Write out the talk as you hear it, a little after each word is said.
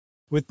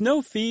With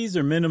no fees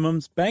or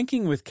minimums,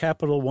 banking with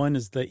Capital One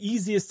is the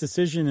easiest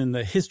decision in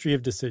the history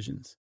of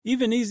decisions.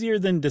 Even easier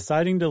than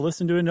deciding to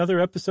listen to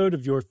another episode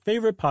of your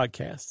favorite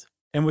podcast.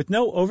 And with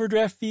no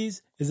overdraft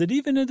fees, is it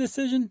even a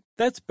decision?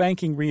 That's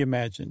banking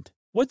reimagined.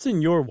 What's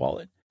in your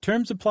wallet?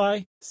 Terms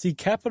apply. See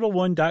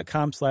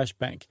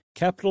CapitalOne.com/bank.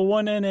 Capital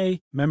One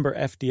N.A., member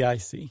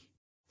FDIC.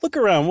 Look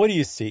around, what do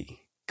you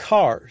see?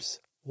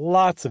 Cars.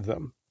 Lots of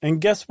them. And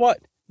guess what?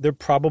 They're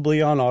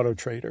probably on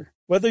AutoTrader.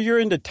 Whether you're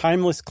into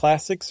timeless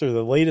classics or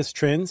the latest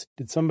trends,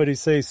 did somebody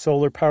say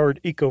solar-powered,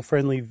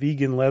 eco-friendly,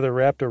 vegan,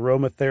 leather-wrapped,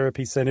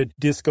 aromatherapy-scented,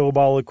 disco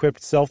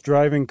ball-equipped,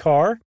 self-driving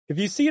car? If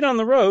you see it on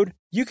the road,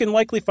 you can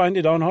likely find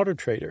it on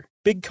AutoTrader.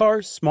 Big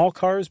cars, small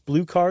cars,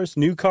 blue cars,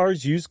 new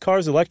cars, used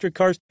cars, electric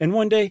cars, and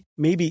one day,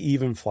 maybe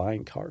even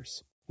flying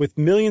cars. With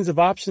millions of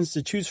options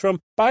to choose from,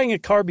 buying a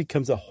car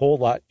becomes a whole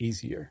lot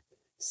easier.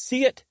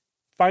 See it,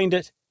 find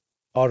it,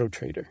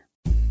 AutoTrader.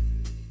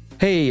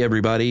 Hey,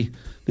 everybody.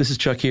 This is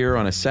Chuck here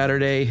on a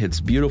Saturday. It's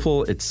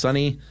beautiful. It's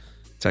sunny.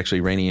 It's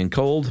actually rainy and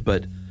cold,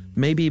 but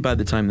maybe by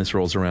the time this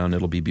rolls around,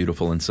 it'll be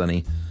beautiful and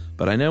sunny.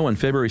 But I know on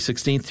February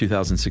 16th,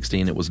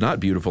 2016, it was not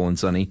beautiful and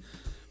sunny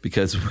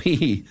because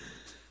we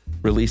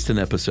released an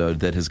episode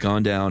that has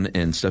gone down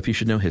in Stuff You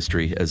Should Know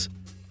history as,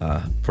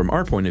 from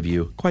our point of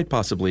view, quite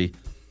possibly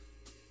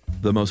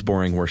the most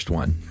boring, worst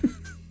one.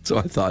 So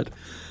I thought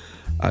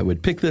I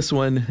would pick this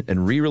one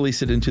and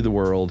re-release it into the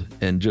world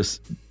and just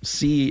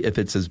see if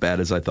it's as bad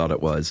as I thought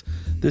it was.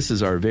 This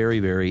is our very,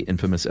 very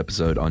infamous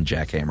episode on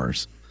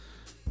jackhammers.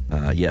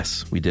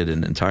 Yes, we did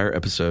an entire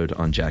episode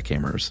on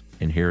jackhammers,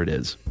 and here it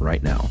is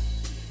right now.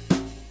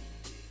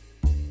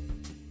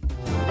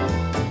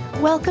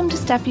 Welcome to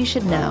Stuff You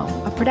Should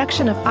Know, a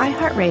production of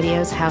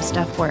iHeartRadio's How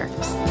Stuff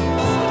Works.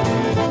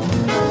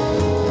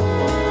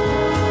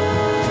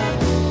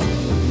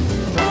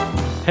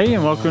 Hey,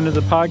 and welcome to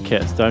the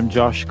podcast. I'm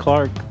Josh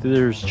Clark.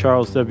 There's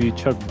Charles W.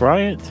 Chuck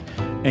Bryant.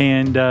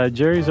 And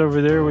Jerry's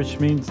over there, which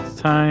means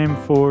it's time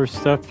for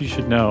Stuff You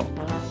Should Know,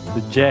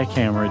 the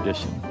Jackhammer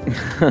edition.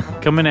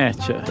 Coming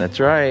at you. That's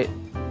right.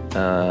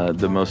 One of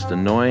the most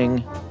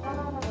annoying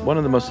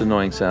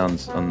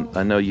sounds.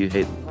 I know you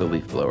hate the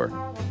leaf blower.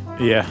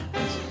 Yeah.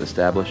 It's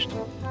established.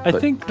 I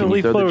think the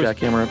leaf blower. Can you throw the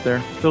jackhammer up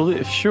there?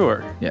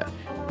 Sure. Yeah.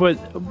 But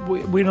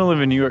we don't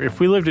live in New York. If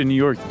we lived in New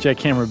York,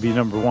 jackhammer would be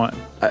number one.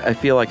 I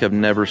feel like I've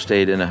never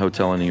stayed in a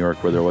hotel in New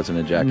York where there wasn't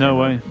a jackhammer No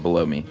way.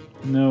 below me.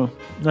 No,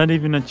 not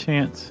even a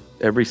chance.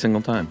 Every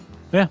single time.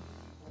 Yeah.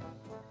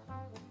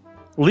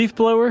 Leaf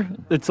blower,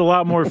 it's a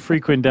lot more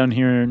frequent down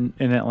here in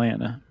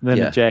Atlanta than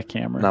a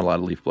jackhammer. Not a lot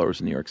of leaf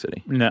blowers in New York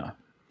City. No.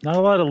 Not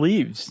a lot of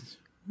leaves.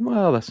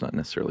 Well, that's not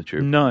necessarily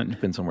true. None.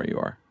 Depends on where you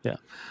are.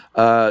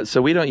 Yeah.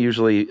 So we don't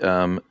usually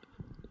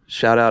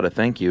shout out a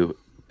thank you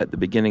at the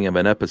beginning of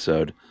an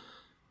episode,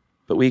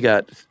 but we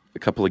got a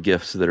couple of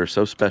gifts that are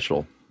so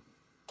special.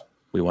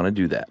 We want to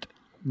do that.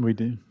 We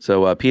do.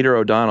 So Peter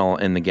O'Donnell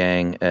and the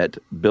gang at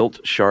Built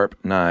Sharp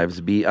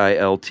Knives,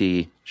 BILT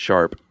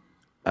Sharp,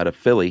 out of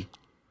Philly,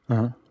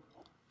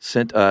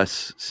 sent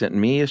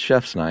me a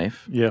chef's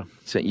knife. Yeah.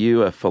 Sent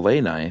you a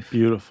fillet knife.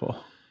 Beautiful.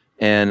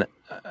 And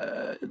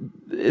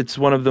it's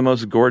one of the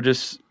most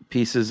gorgeous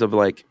pieces of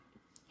like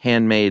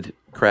handmade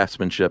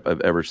craftsmanship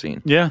I've ever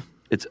seen. Yeah.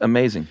 It's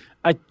amazing.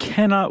 I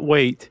cannot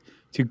wait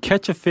to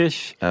catch a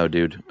fish. Oh,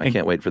 dude. I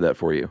can't wait for that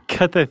for you.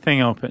 Cut that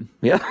thing open.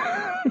 Yeah.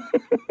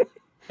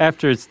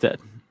 After it's dead.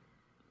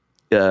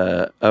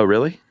 Oh,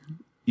 really?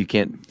 You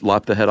can't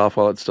lop the head off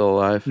while it's still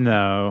alive?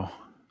 No.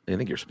 I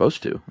think you're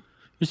supposed to.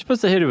 You're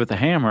supposed to hit it with a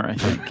hammer, I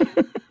think.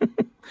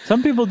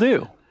 Some people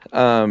do.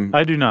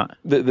 I do not.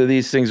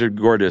 These things are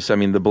gorgeous. I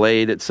mean, the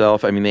blade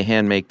itself, they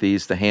hand make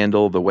these, the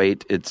handle, the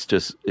weight, it's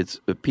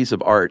a piece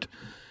of art.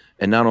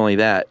 And not only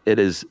that, it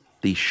is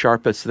the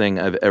sharpest thing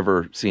I've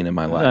ever seen in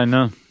my life. I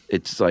know.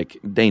 It's like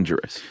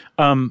dangerous.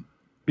 Well,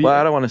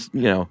 I don't want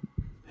to,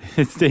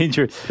 It's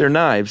dangerous. They're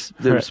knives.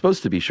 They're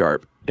supposed to be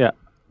sharp. Yeah.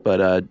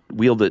 But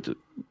wield it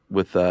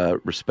with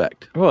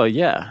respect. Well,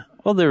 yeah.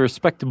 Well, they're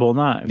respectable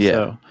knives.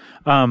 Yeah.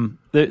 So,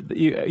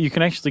 you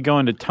can actually go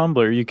into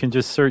Tumblr. You can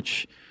just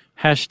search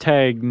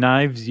hashtag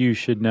knives you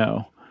should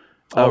know.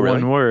 Oh,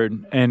 really? One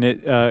word. And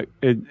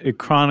it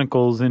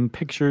chronicles in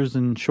pictures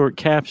and short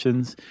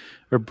captions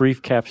or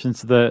brief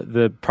captions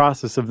the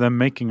process of them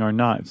making our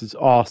knives. It's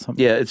awesome.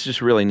 Yeah, it's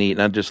just really neat.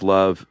 And I just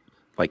love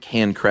like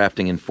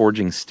handcrafting and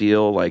forging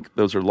steel. Like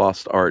those are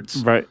lost arts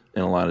right.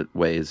 in a lot of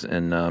ways.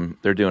 And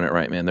they're doing it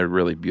right, man. They're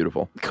really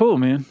beautiful. Cool,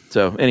 man.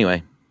 So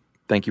anyway,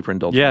 thank you for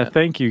indulging Yeah, that.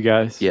 Thank you,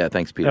 guys. Yeah,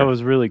 thanks, Peter. That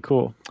was really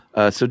cool.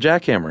 So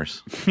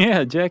jackhammers.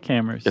 Yeah,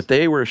 jackhammers. If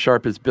they were as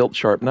sharp as Built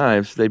Sharp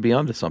knives, they'd be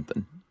onto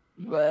something.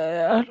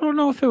 I don't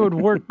know if it would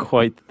work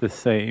quite the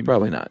same.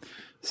 Probably not.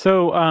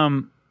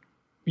 So,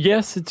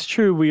 yes, it's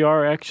true. We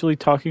are actually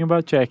talking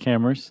about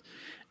jackhammers.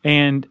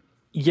 And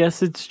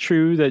yes, it's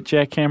true that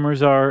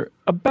jackhammers are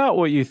about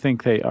what you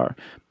think they are.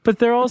 But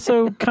they're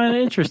also kind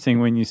of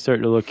interesting when you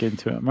start to look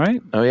into them, right?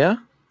 Oh, yeah?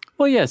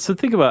 Well, yeah. So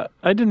think about it.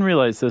 I didn't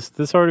realize this.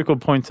 This article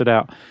points it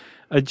out.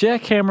 A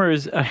jackhammer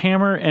is a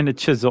hammer and a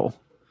chisel.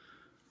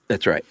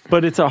 That's right.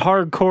 But it's a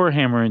hardcore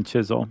hammer and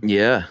chisel.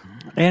 Yeah.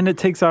 And it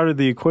takes out of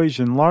the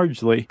equation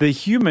largely the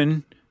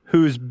human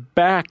whose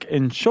back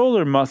and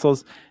shoulder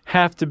muscles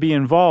have to be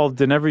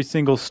involved in every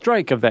single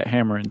strike of that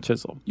hammer and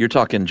chisel. You're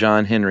talking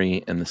John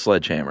Henry and the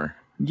sledgehammer.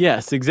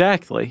 Yes,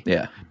 exactly.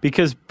 Yeah.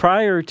 Because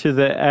prior to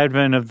the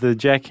advent of the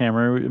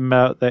jackhammer,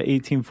 about the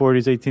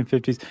 1840s,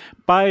 1850s,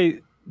 by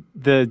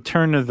the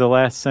turn of the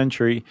last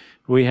century,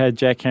 we had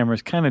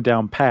jackhammers kind of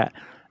down pat.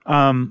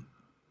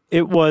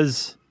 It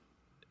was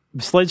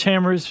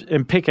sledgehammers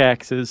and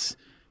pickaxes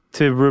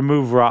to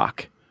remove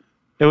rock.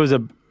 It was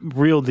a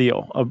real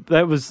deal.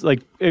 That was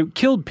like, it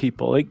killed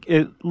people.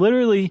 It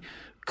literally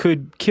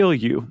could kill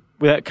you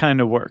with that kind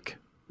of work.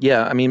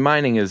 Yeah, I mean,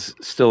 mining is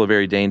still a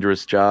very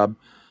dangerous job,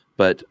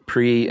 but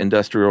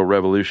pre-industrial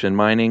revolution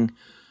mining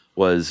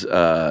was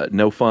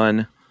no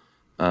fun,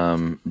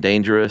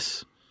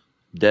 dangerous,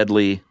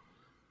 deadly,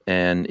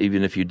 and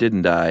even if you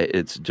didn't die,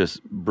 it's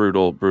just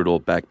brutal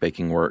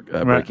breaking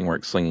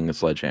work, slinging a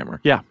sledgehammer.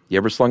 Yeah. You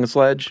ever slung a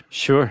sledge?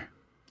 Sure.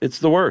 It's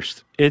the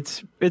worst.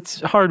 It's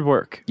hard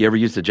work. You ever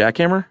used a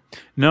jackhammer?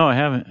 No, I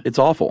haven't. It's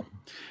awful.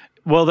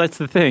 Well, that's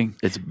the thing.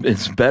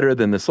 It's better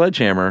than the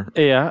sledgehammer.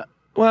 Yeah.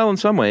 Well, in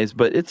some ways,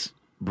 but it's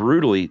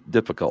brutally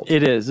difficult.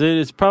 It is. It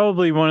is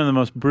probably one of the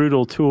most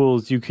brutal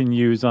tools you can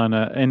use on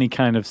any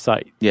kind of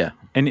site. Yeah.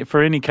 And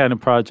for any kind of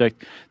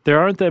project, there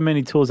aren't that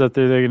many tools out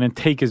there that are going to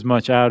take as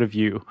much out of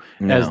you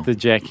as the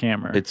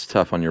jackhammer. It's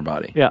tough on your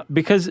body. Yeah,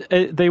 because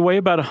they weigh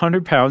about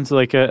 100 pounds,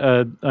 like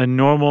a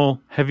normal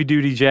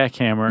heavy-duty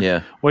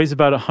jackhammer weighs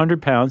about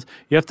 100 pounds.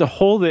 You have to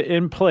hold it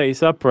in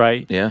place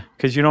upright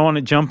because you don't want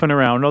it jumping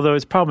around, although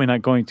it's probably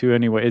not going to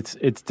anyway.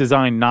 It's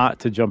designed not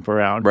to jump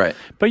around. Right.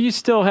 But you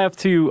still have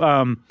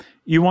to...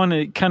 you want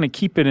to kind of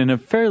keep it in a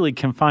fairly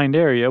confined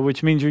area,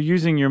 which means you're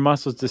using your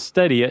muscles to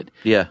steady it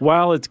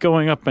while it's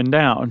going up and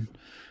down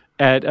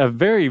at a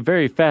very,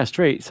 very fast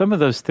rate. Some of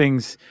those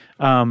things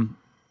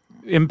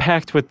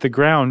impact with the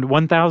ground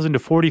 1,000 to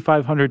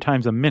 4,500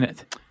 times a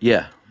minute.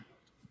 Yeah.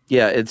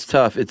 Yeah, it's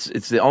tough.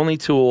 It's the only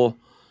tool,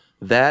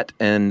 that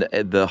and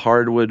the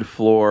hardwood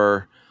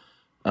floor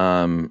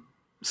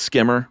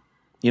skimmer.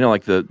 You know,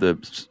 like the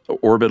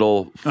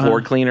orbital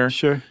floor cleaner?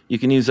 Sure. You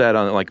can use that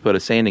on, like, put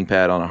a sanding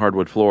pad on a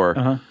hardwood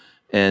floor.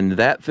 And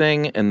that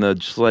thing and the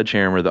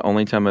sledgehammer, the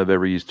only time I've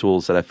ever used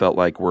tools that I felt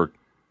like were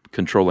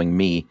controlling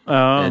me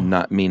and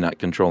not me not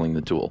controlling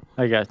the tool.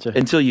 I gotcha.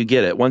 Until you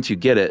get it. Once you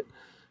get it,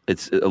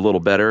 it's a little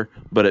better.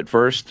 But at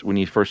first, when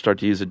you first start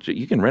to use it,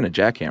 you can rent a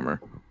jackhammer,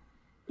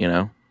 you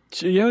know?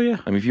 Yeah.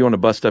 I mean, if you want to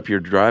bust up your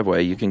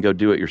driveway, you can go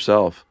do it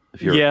yourself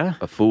if you're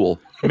a fool.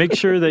 Make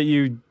sure that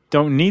you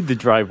don't need the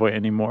driveway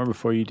anymore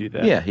before you do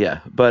that. Yeah.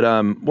 But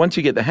once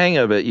you get the hang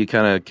of it, you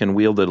kind of can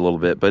wield it a little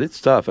bit. But it's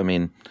tough. I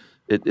mean,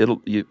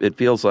 it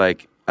feels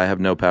like I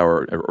have no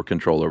power or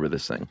control over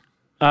this thing.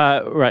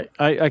 Right.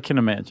 I can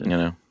imagine. You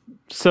know.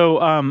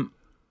 So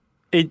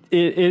it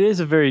is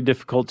a very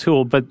difficult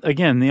tool. But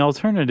again, the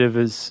alternative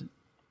is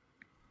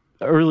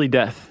early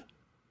death.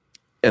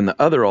 And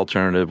the other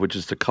alternative, which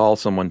is to call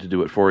someone to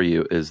do it for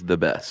you, is the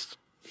best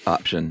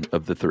option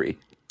of the three.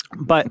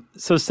 But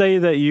so say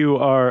that you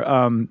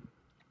are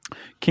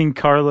King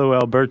Carlo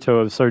Alberto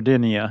of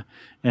Sardinia,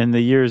 and the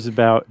year's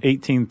about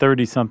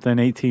 1830-something,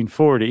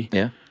 1840.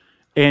 Yeah.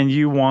 And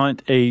you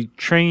want a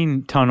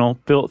train tunnel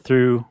built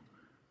through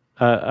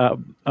a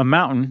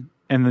mountain,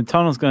 and the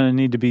tunnel's going to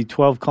need to be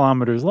 12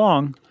 kilometers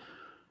long.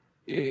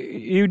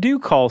 You do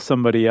call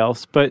somebody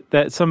else, but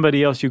that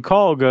somebody else you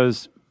call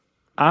goes,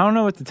 I don't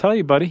know what to tell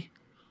you, buddy.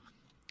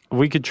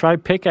 We could try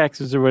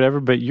pickaxes or whatever,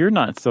 but you're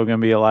not still going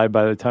to be alive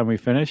by the time we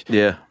finish.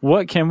 Yeah.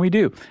 What can we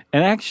do?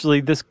 And actually,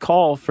 this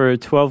call for a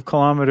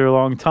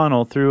 12-kilometer-long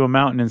tunnel through a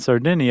mountain in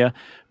Sardinia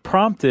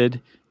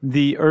prompted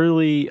the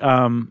early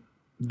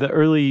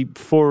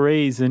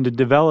forays into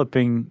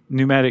developing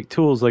pneumatic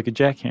tools like a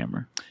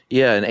jackhammer.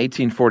 Yeah, in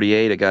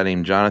 1848, a guy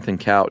named Jonathan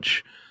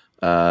Couch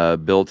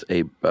built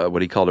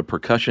what he called a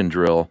percussion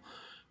drill,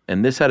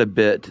 and this had a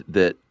bit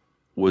that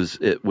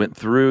it went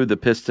through the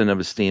piston of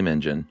a steam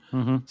engine,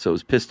 so it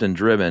was piston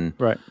driven.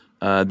 Right.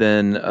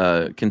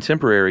 Then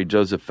contemporary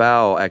Joseph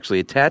Fowle actually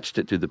attached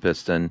it to the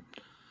piston,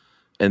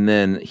 and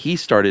then he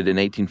started in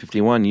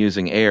 1851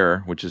 using air,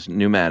 which is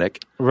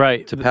pneumatic,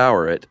 to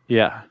power it.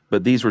 Yeah.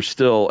 But these were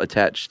still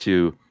attached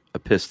to a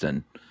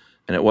piston,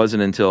 and it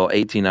wasn't until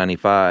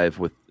 1895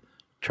 with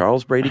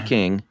Charles Brady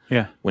King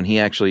when he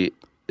actually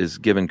is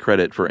given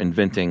credit for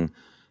inventing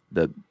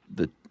the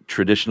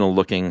traditional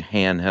looking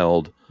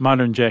handheld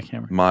modern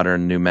jackhammer,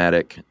 modern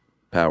pneumatic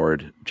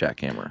powered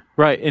jackhammer.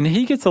 Right. And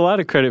he gets a lot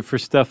of credit for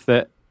stuff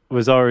that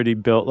was already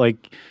built.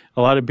 Like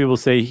a lot of people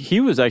say he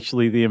was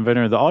actually the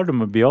inventor of the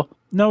automobile.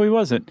 No, he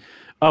wasn't.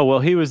 Oh, well,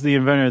 he was the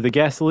inventor of the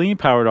gasoline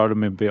powered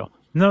automobile.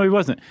 No, he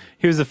wasn't.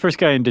 He was the first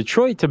guy in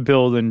Detroit to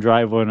build and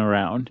drive one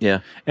around.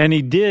 Yeah. And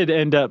he did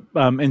end up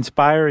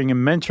inspiring and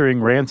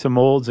mentoring Ransom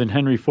Olds and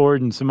Henry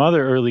Ford and some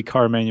other early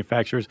car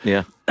manufacturers.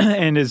 Yeah.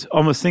 And is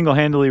almost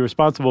single-handedly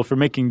responsible for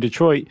making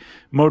Detroit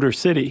Motor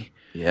City.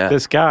 Yeah.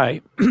 This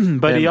guy.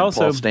 But he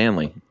also... Paul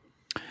Stanley.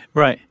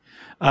 Right.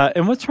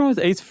 And what's wrong with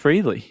Ace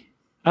Frehley?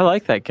 I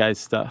like that guy's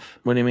stuff.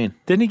 What do you mean?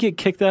 Didn't he get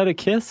kicked out of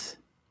KISS?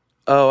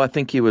 Oh, I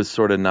think he was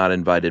sort of not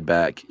invited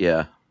back.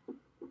 Yeah.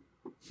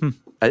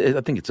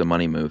 I think it's a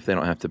money move. They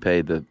don't have to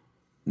pay the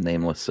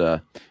nameless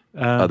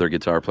other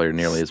guitar player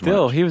nearly as much.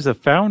 Still, he was a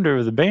founder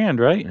of the band,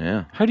 right?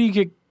 Yeah. How do you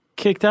get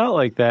kicked out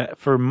like that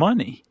for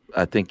money?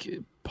 I think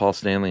Paul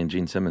Stanley and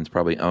Gene Simmons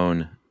probably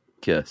own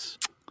Kiss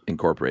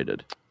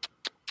Incorporated.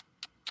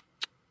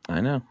 I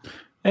know.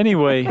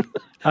 Anyway,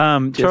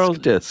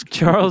 Disc.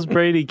 Charles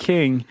Brady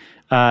King,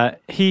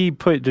 he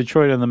put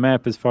Detroit on the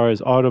map as far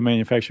as auto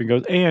manufacturing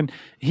goes, and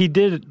he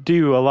did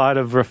do a lot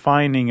of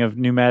refining of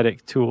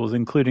pneumatic tools,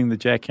 including the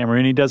jackhammer,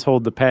 and he does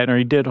hold the patent, or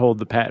he did hold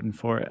the patent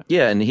for it.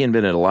 Yeah, and he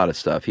invented a lot of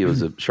stuff. He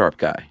was a sharp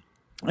guy.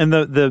 And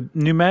the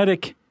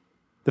pneumatic,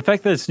 the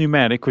fact that it's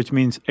pneumatic, which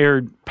means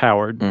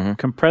air-powered,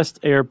 compressed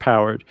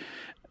air-powered,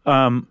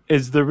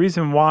 is the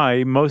reason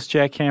why most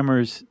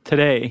jackhammers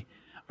today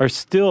are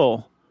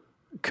still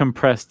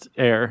compressed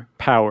air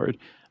powered.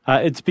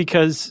 It's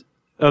because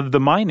of the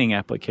mining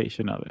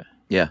application of it.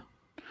 Yeah.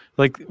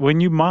 Like when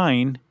you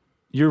mine,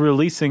 you're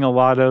releasing a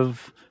lot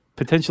of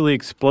potentially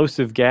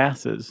explosive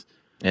gases.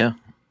 Yeah.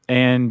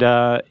 And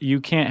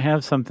you can't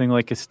have something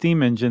like a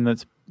steam engine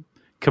that's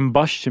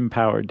combustion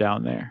powered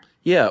down there.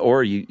 Yeah,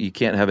 or you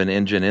can't have an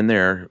engine in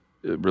there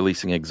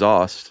releasing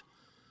exhaust.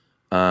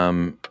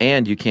 And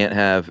you can't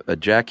have a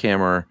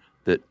jackhammer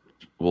that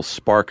will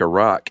spark a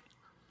rock.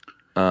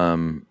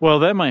 Well,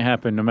 that might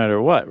happen no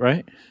matter what,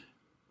 right?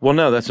 Well,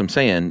 no, that's what I'm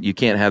saying. You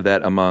can't have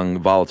that among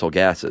volatile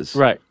gases.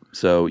 Right.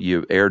 So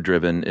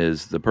air-driven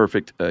is the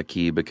perfect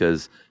key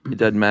because it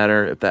doesn't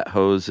matter if that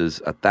hose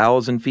is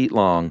 1,000 feet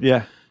long.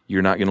 Yeah.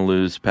 You're not going to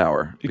lose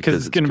power because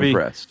it's going to be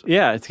compressed.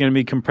 Yeah, it's going to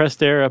be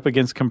compressed air up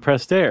against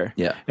compressed air.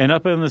 Yeah. And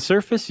up on the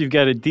surface, you've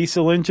got a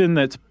diesel engine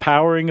that's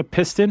powering a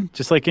piston,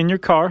 just like in your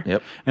car.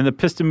 Yep. And the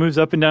piston moves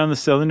up and down the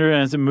cylinder,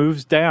 and as it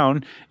moves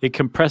down, it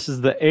compresses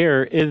the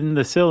air in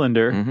the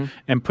cylinder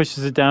and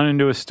pushes it down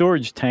into a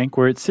storage tank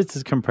where it sits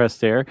as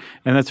compressed air,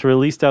 and that's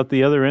released out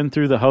the other end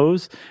through the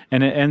hose,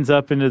 and it ends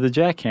up into the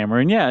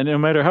jackhammer. And yeah, no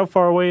matter how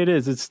far away it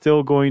is, it's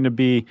still going to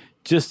be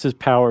just as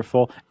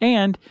powerful,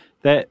 and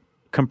that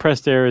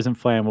compressed air isn't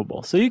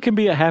flammable. So you can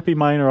be a happy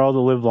miner all the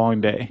live long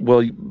day.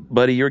 Well,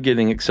 buddy, you're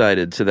getting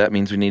excited, so that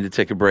means we need to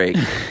take a break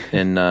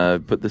and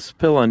put this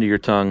pill under your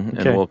tongue,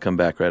 and we'll come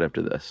back right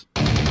after this.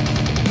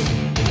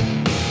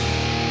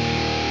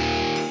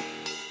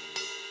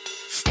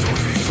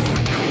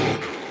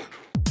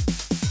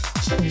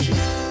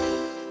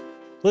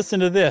 Listen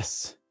to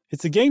this.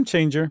 It's a game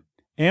changer.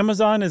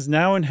 Amazon is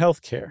now in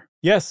healthcare.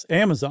 Yes,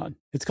 Amazon.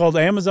 It's called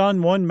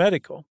Amazon One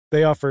Medical.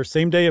 They offer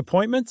same-day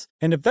appointments,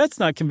 and if that's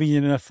not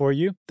convenient enough for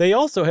you, they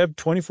also have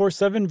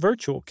 24/7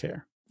 virtual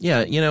care.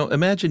 Yeah,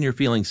 imagine you're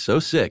feeling so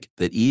sick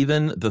that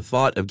even the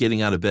thought of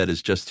getting out of bed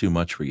is just too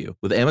much for you.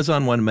 With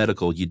Amazon One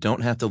Medical, you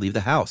don't have to leave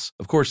the house.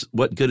 Of course,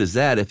 what good is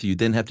that if you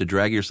then have to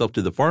drag yourself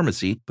to the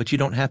pharmacy, but you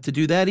don't have to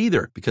do that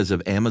either because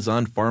of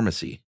Amazon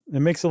Pharmacy.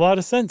 It makes a lot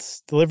of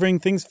sense. Delivering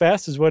things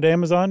fast is what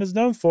Amazon is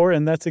known for,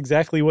 and that's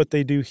exactly what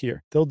they do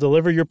here. They'll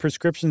deliver your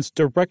prescriptions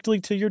directly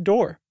to your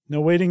door. No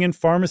waiting in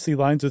pharmacy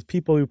lines with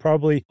people who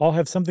probably all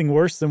have something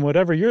worse than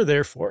whatever you're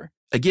there for.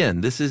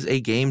 Again, this is a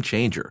game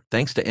changer.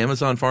 Thanks to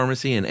Amazon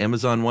Pharmacy and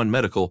Amazon One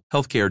Medical,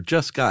 healthcare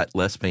just got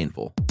less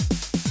painful.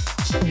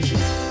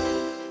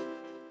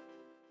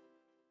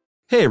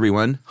 Hey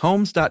everyone,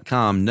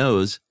 Homes.com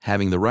knows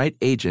having the right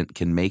agent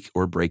can make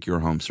or break your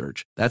home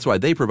search. That's why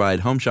they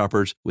provide home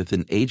shoppers with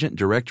an agent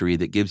directory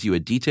that gives you a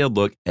detailed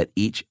look at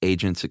each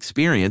agent's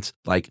experience,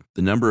 like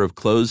the number of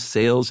closed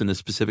sales in a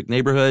specific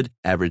neighborhood,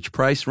 average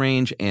price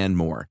range, and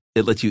more.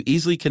 It lets you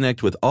easily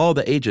connect with all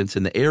the agents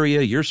in the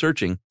area you're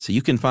searching so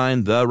you can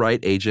find the right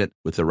agent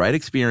with the right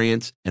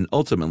experience and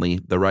ultimately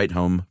the right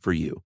home for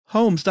you.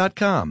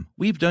 Homes.com.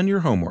 We've done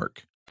your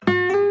homework.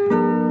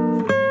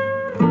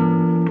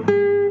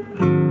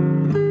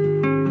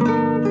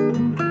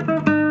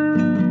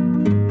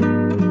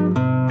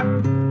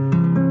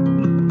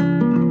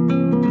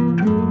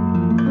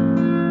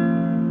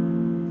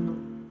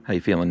 How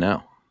you feeling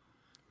now?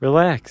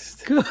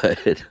 Relaxed.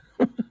 Good.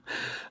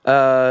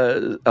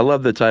 I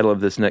love the title of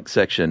this next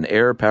section,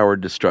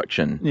 Air-Powered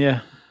Destruction. Yeah.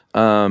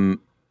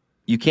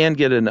 You can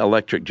get an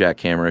electric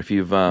jackhammer if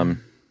you've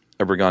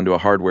ever gone to a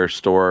hardware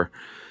store.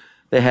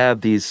 They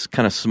have these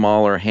kind of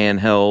smaller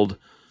handheld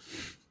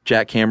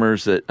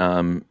jackhammers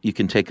that you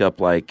can take up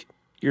like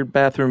your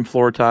bathroom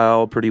floor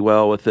tile pretty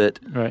well with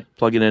it. Right.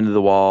 Plug it into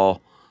the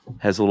wall.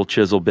 Has a little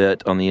chisel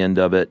bit on the end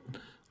of it.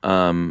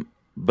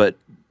 But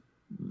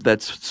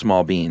that's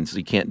small beans.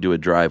 You can't do a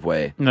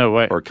driveway. No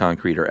way. Or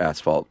concrete or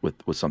asphalt with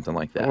something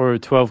like that. Or a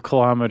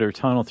 12-kilometer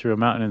tunnel through a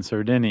mountain in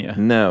Sardinia.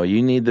 No,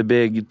 you need the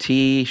big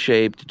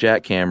T-shaped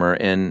jackhammer.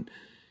 And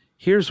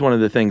here's one of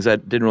the things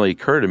that didn't really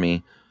occur to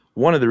me.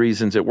 One of the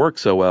reasons it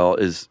works so well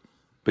is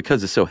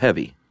because it's so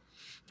heavy.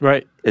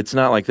 Right. It's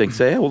not like they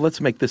say, well,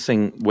 let's make this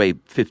thing weigh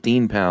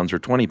 15 pounds or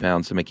 20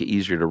 pounds to make it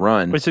easier to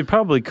run. Which it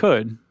probably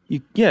could.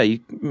 You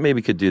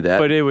maybe could do that.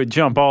 But it would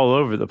jump all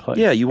over the place.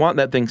 Yeah, you want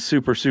that thing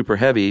super, super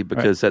heavy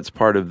because that's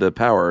part of the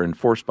power and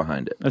force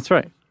behind it. That's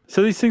right.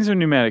 So these things are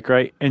pneumatic,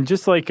 right? And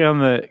just like on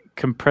the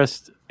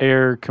compressed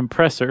air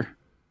compressor,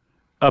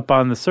 up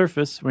on the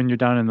surface when you're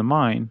down in the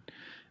mine,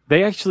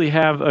 they actually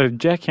have a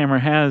jackhammer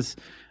has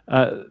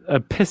a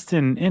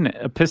piston in it,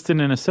 a piston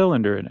and a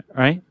cylinder in it,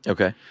 right?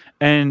 Okay.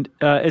 And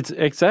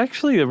it's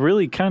actually a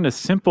really kind of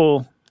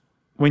simple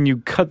when you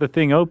cut the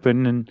thing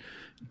open and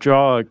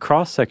draw a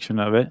cross section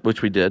of it.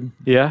 Which we did.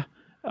 Yeah,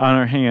 on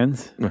our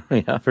hands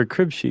Yeah. for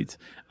crib sheets.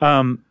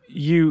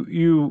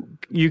 You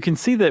can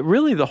see that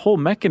really the whole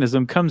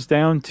mechanism comes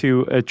down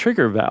to a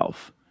trigger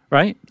valve,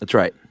 right? That's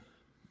right.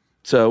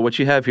 So what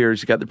you have here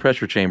is you got the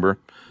pressure chamber.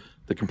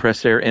 The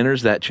compressed air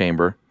enters that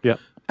chamber, Yep.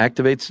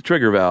 activates the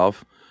trigger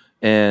valve,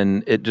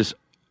 and it just,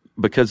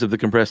 because of the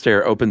compressed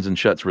air, opens and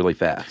shuts really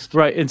fast.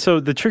 Right, and so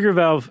the trigger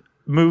valve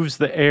moves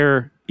the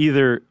air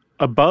either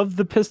above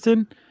the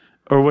piston,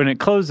 or when it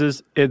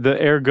closes, the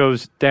air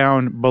goes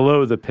down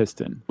below the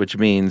piston. Which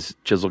means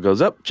chisel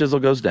goes up, chisel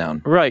goes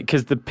down. Right,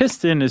 because the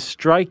piston is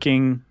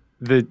striking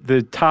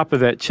the top of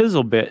that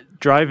chisel bit,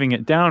 driving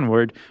it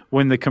downward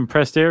when the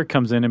compressed air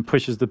comes in and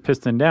pushes the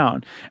piston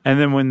down. And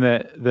then when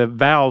the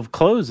valve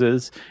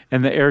closes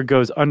and the air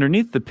goes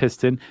underneath the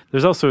piston,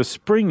 there's also a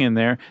spring in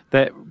there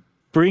that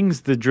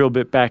brings the drill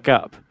bit back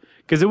up.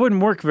 Because it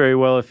wouldn't work very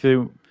well if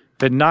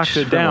it knocked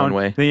it down.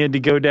 One way. Then you had to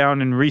go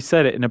down and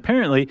reset it. And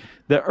apparently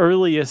the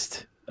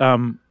earliest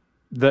jackhammer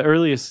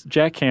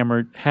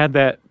had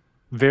that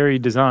very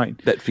design.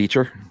 That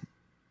feature.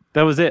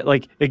 That was it.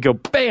 Like, it'd go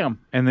bam,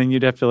 and then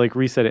you'd have to, like,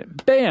 reset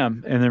it.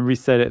 Bam! And then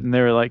reset it, and they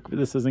were like,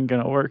 this isn't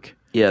going to work.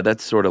 Yeah,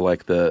 that's sort of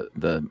like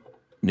the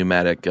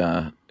pneumatic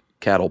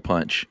cattle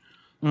punch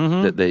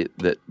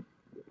that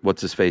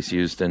what's-his-face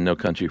used in No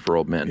Country for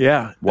Old Men.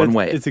 Yeah. One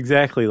way. It's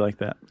exactly like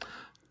that.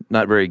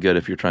 Not very good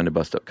if you're trying to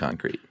bust up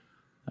concrete.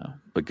 No.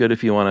 But good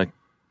if you want to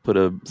put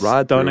a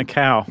rod Stun through. a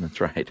cow. That's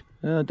right.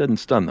 It doesn't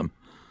stun them.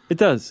 It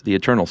does. The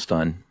eternal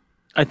stun.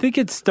 I think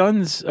it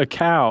stuns a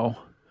cow,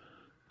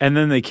 and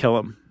then they kill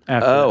him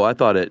after. Oh, I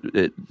thought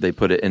they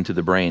put it into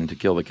the brain to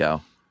kill the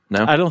cow.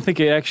 No? I don't think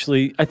it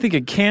actually... I think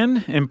it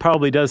can and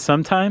probably does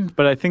sometimes,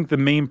 but I think the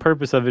main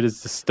purpose of it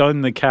is to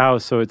stun the cow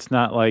so it's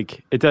not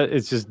like...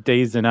 It's just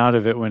dazing out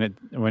of it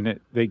when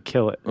they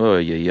kill it. Oh,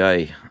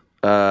 yay.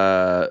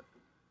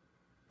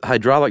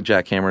 Hydraulic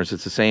jackhammers,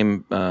 it's the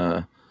same...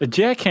 A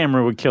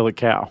jackhammer would kill a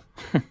cow.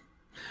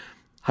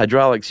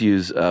 Hydraulics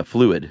use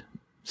fluid.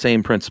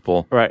 Same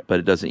principle, right? But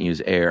it doesn't use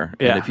air.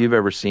 Yeah. And if you've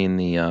ever seen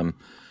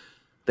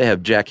they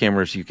have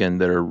jackhammers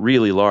that are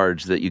really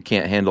large that you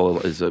can't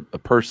handle as a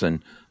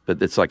person,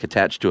 but it's like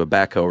attached to a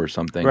backhoe or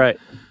something. Right.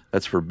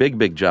 That's for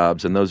big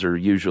jobs, and those are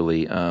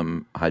usually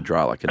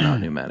hydraulic and not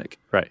pneumatic.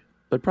 Right.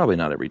 But probably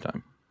not every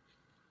time.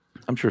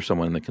 I'm sure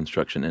someone in the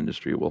construction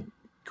industry will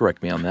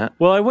correct me on that.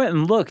 Well, I went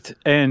and looked,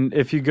 and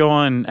if you go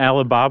on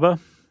Alibaba,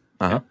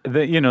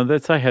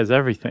 that site has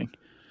everything.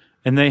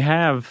 And they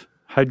have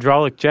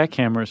hydraulic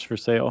jackhammers for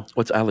sale.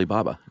 What's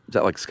Alibaba? Is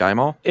that like Sky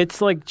Mall?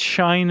 It's like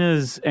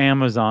China's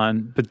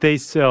Amazon, but they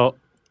sell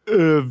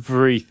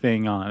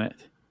everything on it.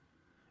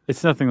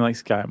 It's nothing like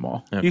Sky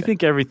Mall. Okay. You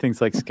think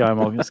everything's like Sky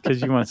Mall just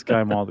because you want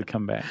Sky Mall to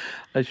come back.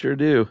 I sure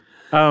do.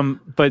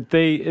 But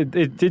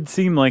it did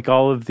seem like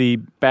all of the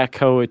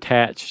backhoe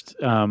attached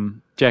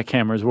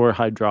jackhammers were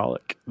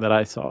hydraulic that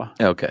I saw.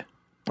 Okay.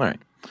 All right.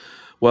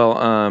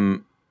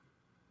 Well,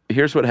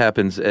 here's what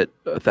happens at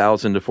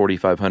 1,000 to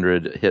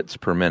 4,500 hits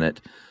per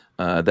minute.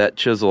 That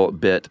chisel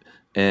bit,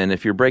 and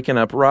if you're breaking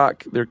up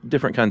rock, there are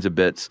different kinds of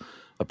bits.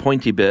 A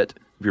pointy bit,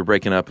 if you're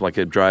breaking up like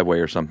a driveway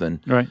or something,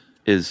 right,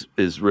 is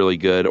really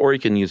good. Or you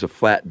can use a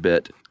flat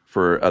bit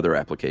for other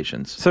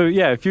applications. So,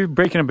 yeah, if you're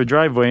breaking up a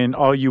driveway and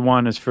all you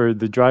want is for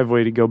the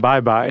driveway to go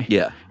bye-bye,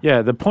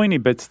 yeah, the pointy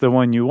bit's the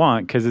one you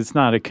want because it's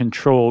not a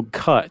controlled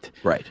cut.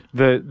 Right.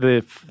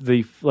 The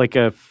like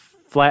a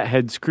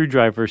flathead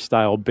screwdriver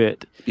style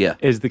bit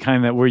is the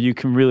kind where you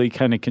can really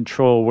kind of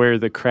control where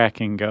the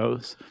cracking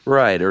goes.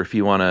 Right, or if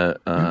you want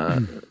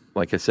to,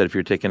 like I said, if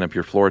you're taking up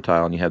your floor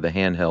tile and you have the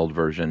handheld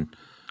version,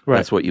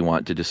 that's what you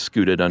want, to just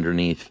scoot it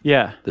underneath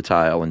the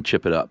tile and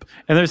chip it up.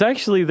 And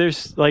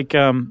there's like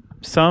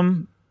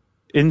some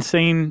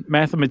insane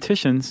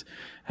mathematicians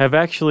have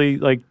actually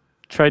like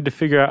tried to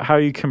figure out how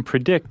you can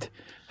predict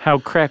how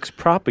cracks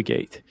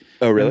propagate.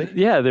 Oh, really?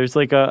 Yeah, there's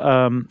like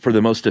a... for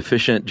the most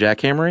efficient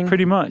jackhammering?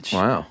 Pretty much.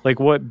 Wow. Like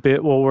what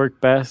bit will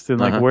work best and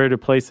like where to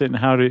place it and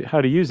how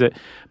to use it.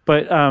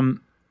 But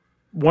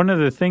one of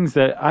the things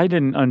that I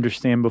didn't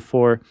understand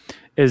before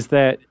is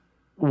that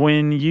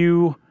when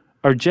you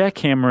are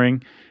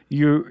jackhammering,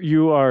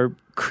 you are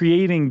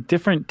creating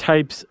different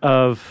types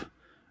of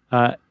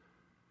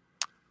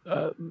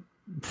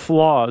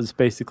flaws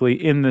basically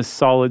in this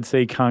solid,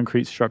 say,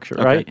 concrete structure,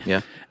 right?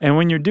 Yeah. And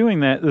when you're doing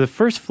that, the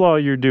first flaw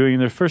you're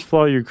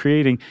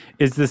creating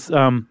is this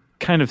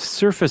kind of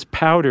surface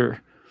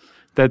powder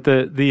that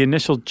the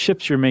initial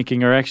chips you're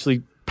making are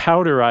actually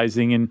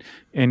powderizing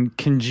and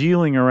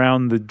congealing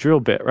around the drill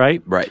bit,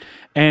 right? Right.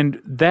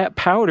 And that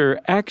powder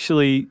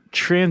actually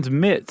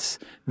transmits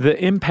the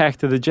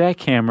impact of the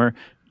jackhammer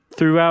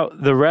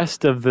throughout the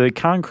rest of the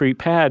concrete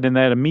pad in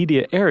that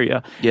immediate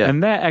area. Yeah.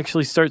 And that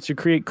actually starts to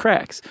create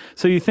cracks.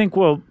 So you think,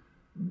 well,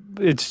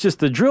 it's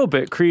just a drill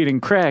bit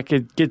creating crack.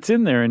 It gets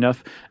in there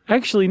enough.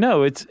 Actually,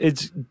 no, it's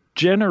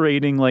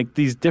generating like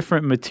these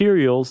different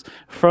materials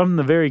from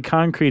the very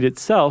concrete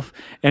itself,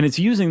 and it's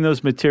using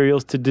those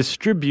materials to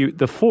distribute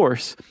the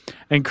force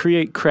and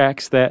create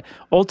cracks that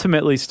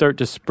ultimately start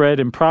to spread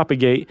and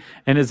propagate.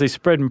 And as they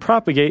spread and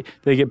propagate,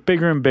 they get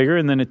bigger and bigger,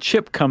 and then a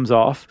chip comes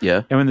off.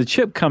 Yeah. And when the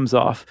chip comes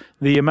off,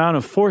 the amount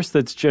of force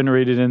that's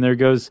generated in there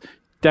goes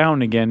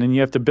down again, and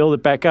you have to build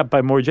it back up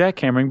by more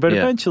jackhammering. But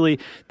eventually,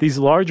 these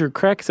larger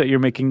cracks that you're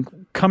making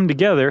come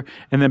together,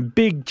 and then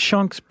big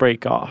chunks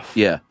break off.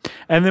 Yeah.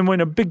 And then when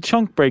a big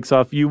chunk breaks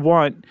off, you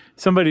want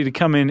somebody to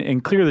come in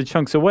and clear the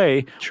chunks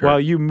away while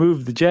you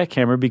move the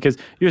jackhammer, because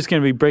you're just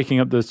going to be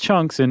breaking up those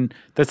chunks, and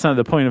that's not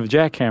the point of a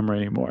jackhammer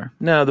anymore.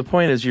 No, the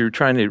point is you're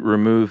trying to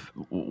remove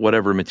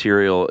whatever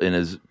material in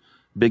as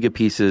big a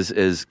pieces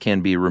as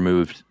can be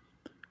removed,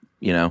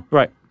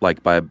 Right.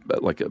 like by a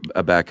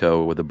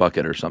backhoe with a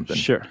bucket or something.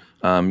 Sure.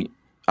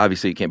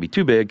 Obviously, it can't be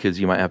too big because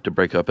you might have to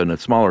break up into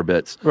smaller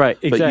bits. Right,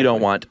 exactly. But you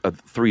don't want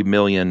 3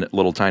 million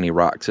little tiny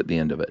rocks at the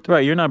end of it.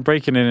 Right, you're not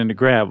breaking it into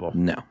gravel.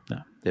 No. They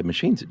have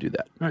machines that do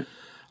that.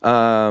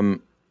 Right.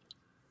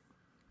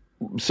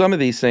 Some of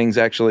these things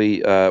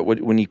actually,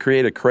 when you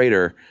create a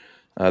crater,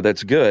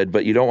 that's good,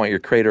 but you don't want your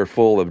crater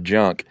full of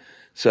junk.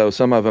 So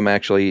some of them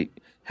actually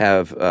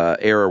have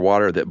air or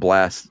water that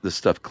blasts the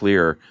stuff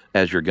clear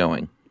as you're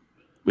going,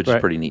 which is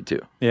pretty neat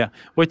too. Yeah,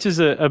 which is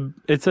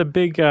it's a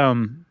big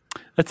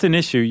that's an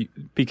issue,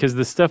 because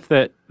the stuff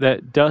that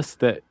dust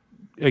that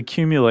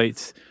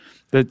accumulates,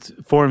 that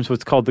forms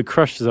what's called the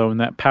crush zone,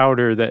 that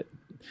powder that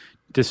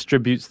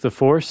distributes the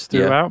force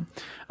throughout,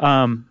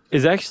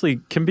 is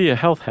actually can be a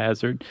health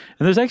hazard.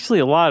 And there's actually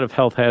a lot of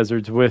health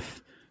hazards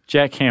with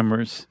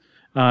jackhammers,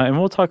 and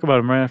we'll talk about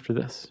them right after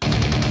this.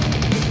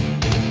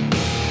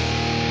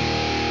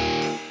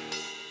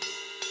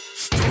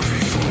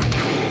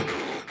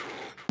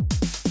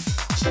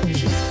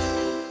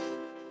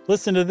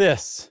 Listen to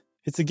this.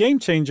 It's a game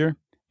changer.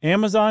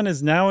 Amazon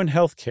is now in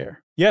healthcare.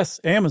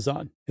 Yes,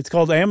 Amazon. It's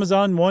called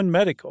Amazon One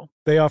Medical.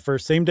 They offer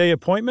same-day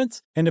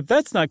appointments, and if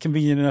that's not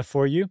convenient enough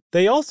for you,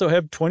 they also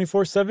have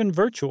 24/7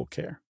 virtual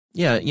care.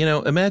 Yeah,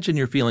 imagine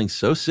you're feeling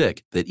so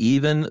sick that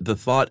even the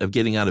thought of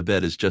getting out of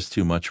bed is just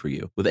too much for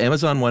you. With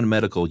Amazon One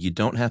Medical, you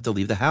don't have to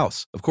leave the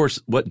house. Of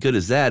course, what good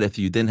is that if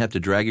you then have to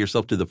drag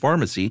yourself to the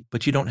pharmacy?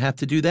 But you don't have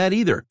to do that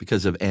either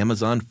because of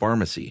Amazon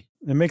Pharmacy.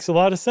 It makes a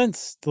lot of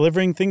sense.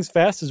 Delivering things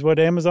fast is what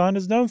Amazon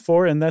is known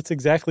for, and that's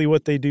exactly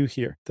what they do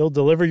here. They'll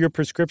deliver your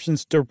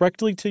prescriptions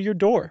directly to your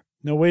door.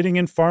 No waiting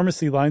in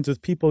pharmacy lines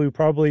with people who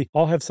probably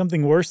all have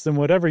something worse than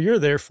whatever you're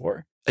there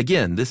for.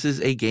 Again, this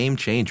is a game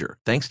changer.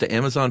 Thanks to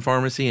Amazon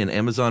Pharmacy and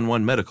Amazon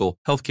One Medical,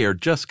 healthcare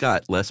just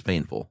got less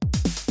painful.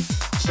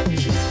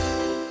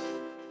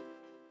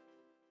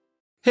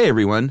 Hey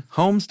everyone,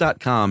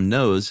 Homes.com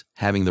knows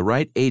having the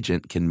right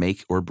agent can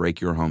make or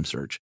break your home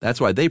search. That's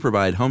why they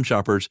provide home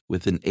shoppers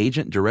with an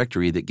agent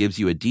directory that gives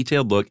you a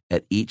detailed look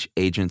at each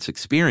agent's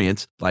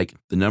experience, like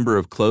the number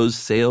of closed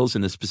sales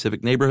in a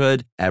specific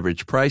neighborhood,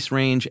 average price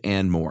range,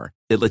 and more.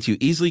 It lets you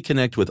easily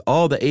connect with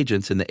all the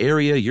agents in the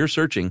area you're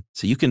searching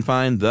so you can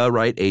find the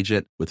right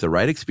agent with the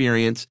right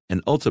experience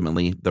and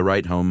ultimately the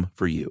right home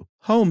for you.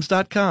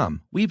 Homes.com.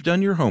 We've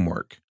done your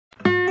homework.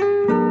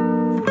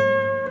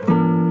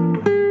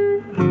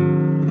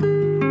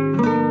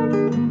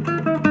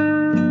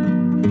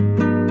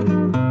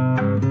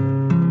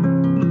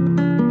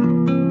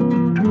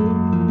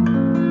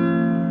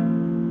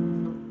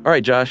 All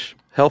right, Josh,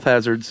 health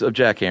hazards of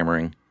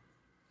jackhammering.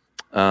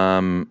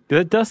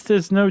 That dust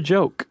is no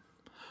joke.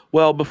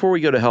 Well, before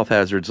we go to health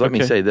hazards, let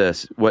me say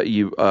this.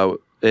 And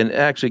it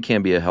actually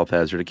can be a health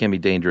hazard. It can be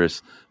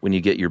dangerous when you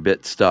get your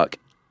bit stuck.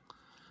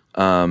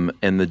 And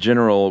the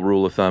general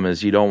rule of thumb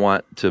is you don't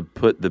want to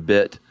put the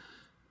bit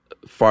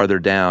farther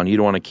down. You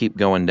don't want to keep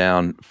going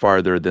down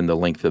farther than the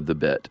length of the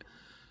bit.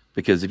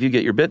 Because if you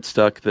get your bit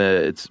stuck,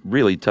 it's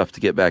really tough to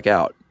get back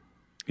out.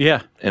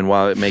 Yeah. And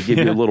while it may give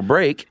you a little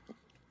break,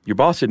 your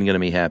boss isn't going to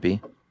be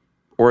happy.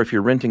 Or if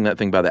you're renting that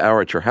thing by the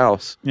hour at your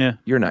house,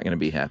 you're not going to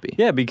be happy.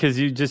 Yeah, because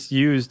you just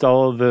used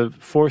all of the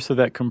force of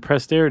that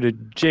compressed air to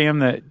jam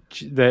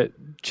that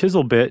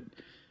chisel bit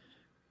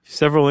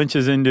several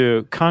inches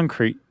into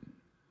concrete.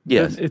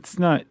 Yes. It's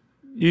not,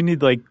 you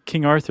need like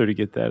King Arthur to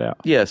get that out.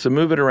 Yeah, so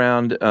move it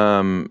around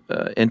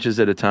inches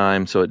at a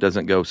time so it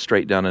doesn't go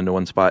straight down into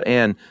one spot.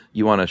 And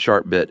you want a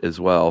sharp bit as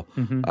well.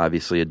 Mm-hmm.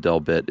 Obviously, a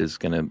dull bit is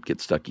going to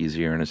get stuck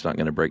easier and it's not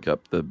going to break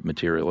up the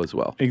material as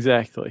well.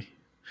 Exactly.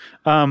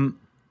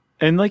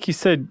 And like you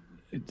said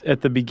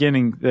at the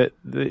beginning, that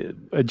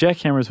a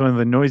jackhammer is one of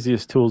the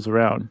noisiest tools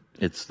around.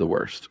 It's the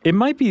worst. It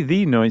might be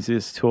the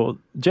noisiest tool.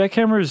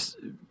 Jackhammers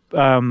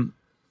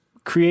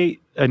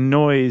create a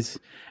noise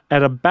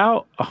at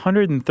about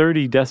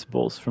 130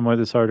 decibels, from what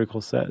this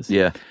article says.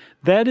 Yeah,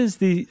 that is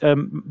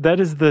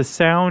the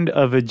sound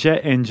of a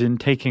jet engine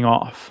taking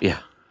off. Yeah,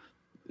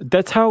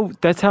 that's how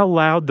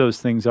loud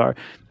those things are.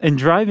 And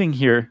driving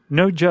here,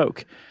 no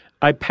joke,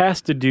 I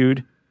passed a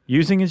dude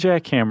using a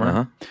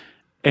jackhammer,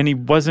 and he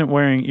wasn't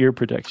wearing ear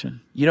protection.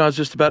 You know, I was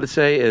just about to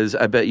say is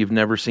I bet you've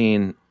never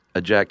seen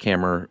a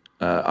jackhammer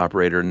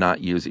operator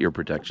not use ear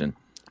protection.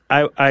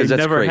 I 'Cause that's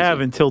never crazy.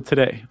 have until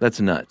today. That's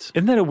nuts.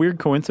 Isn't that a weird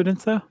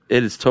coincidence, though?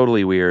 It is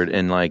totally weird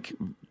and like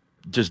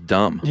just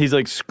dumb. He's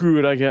like, screw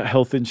it, I got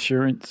health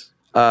insurance.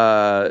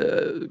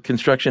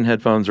 Construction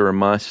headphones are a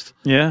must.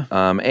 Yeah.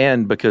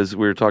 And because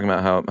we were talking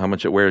about how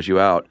much it wears you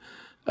out,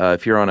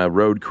 if you're on a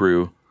road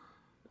crew,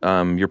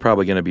 you're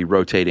probably going to be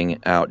rotating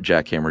out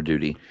jackhammer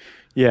duty.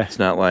 Yeah. It's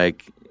not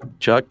like,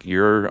 Chuck,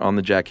 you're on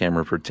the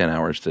jackhammer for 10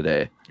 hours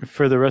today.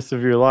 For the rest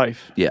of your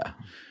life. Yeah.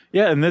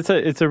 Yeah, and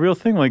it's a real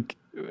thing. Like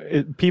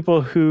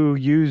people who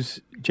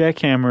use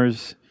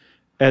jackhammers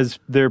as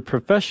their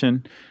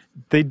profession,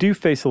 they do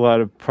face a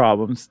lot of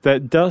problems.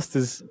 That dust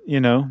is,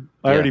 I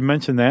already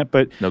mentioned that,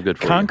 but no good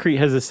for concrete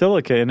has a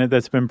silica in it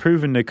that's been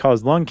proven to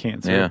cause lung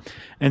cancer. Yeah.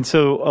 And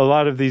so a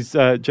lot of these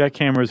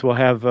jackhammers will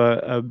have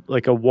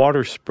a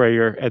water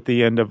sprayer at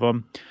the end of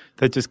them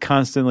that just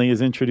constantly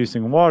is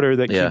introducing water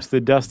that keeps the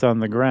dust on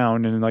the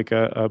ground in like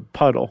a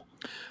puddle.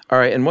 All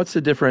right, and what's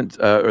the difference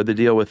or the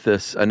deal with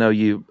this? I know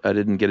I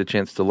didn't get a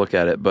chance to look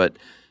at it, but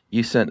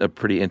you sent a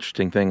pretty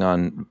interesting thing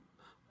on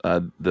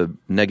the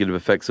negative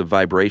effects of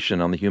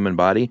vibration on the human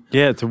body.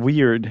 Yeah, it's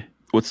weird.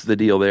 What's the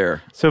deal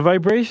there? So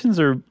vibrations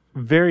are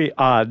very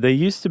odd. They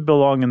used to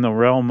belong in the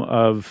realm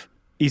of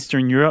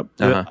Eastern Europe,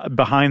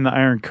 behind the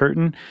Iron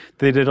Curtain.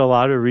 They did a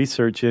lot of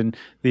research in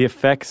the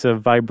effects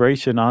of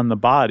vibration on the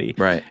body.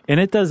 Right. And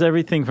it does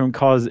everything from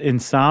cause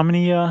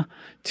insomnia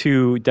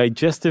to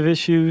digestive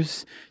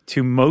issues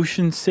to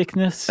motion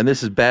sickness. And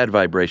this is bad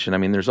vibration. I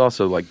mean, there's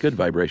also like good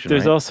vibration,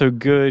 There's right? also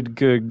good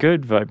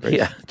vibration.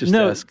 Yeah, just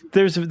no, ask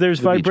there's the Beach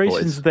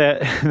vibrations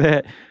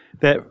Boys.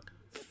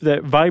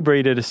 that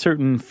vibrate at a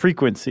certain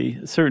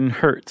frequency, certain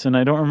hertz, and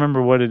I don't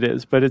remember what it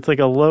is, but it's like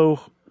a low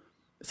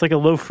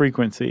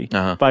frequency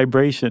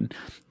vibration,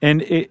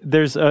 and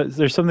there's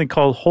something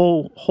called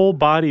whole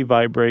body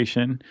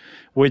vibration,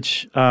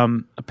 which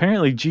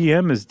apparently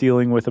GM is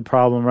dealing with a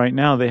problem right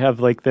now. They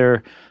have like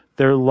their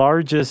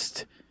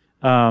largest,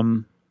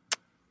 I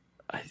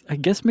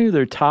guess maybe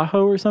they're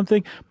Tahoe or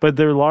something, but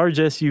their large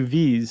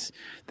SUVs,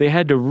 they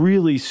had to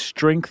really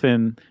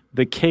strengthen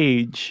the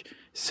cage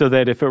so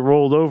that if it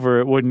rolled over,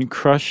 it wouldn't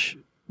crush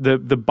the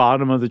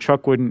bottom of the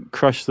truck, wouldn't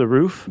crush the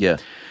roof. Yeah.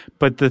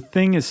 But the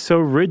thing is so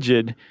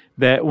rigid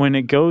that when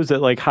it goes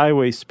at like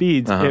highway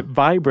speeds, it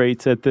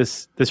vibrates at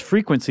this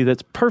frequency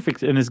that's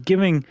perfect and is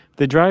giving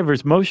the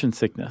drivers motion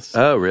sickness.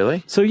 Oh,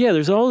 really? So yeah,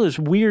 there's all this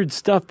weird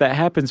stuff that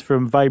happens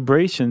from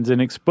vibrations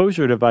and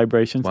exposure to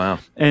vibrations. Wow.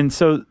 And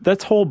so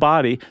that's whole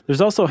body.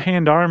 There's also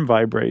hand-arm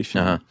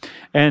vibration.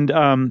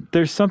 And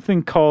there's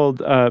something called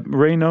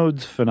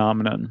Raynaud's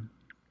phenomenon.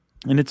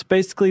 And it's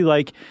basically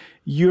like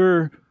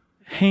your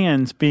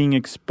hands being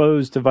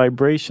exposed to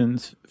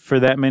vibrations for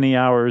that many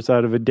hours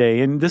out of a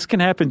day. And this can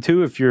happen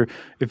too if you're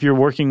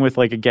working with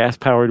like a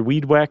gas-powered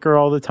weed whacker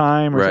all the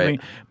time or something.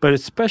 But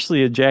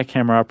especially a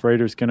jackhammer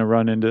operator is going to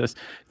run into this.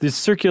 This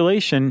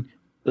circulation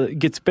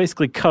gets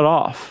basically cut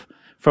off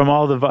from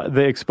all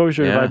the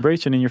exposure to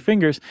vibration in your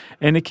fingers,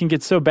 and it can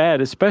get so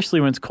bad,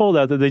 especially when it's cold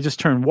out, that they just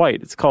turn white.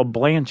 It's called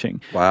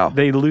blanching. Wow.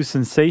 They lose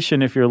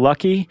sensation if you're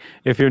lucky.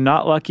 If you're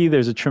not lucky,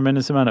 there's a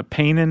tremendous amount of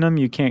pain in them.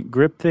 You can't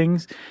grip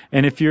things.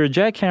 And if you're a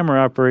jackhammer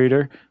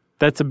operator,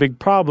 that's a big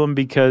problem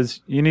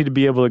because you need to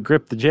be able to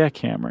grip the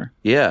jackhammer.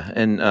 Yeah,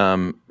 and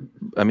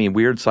I mean,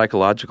 weird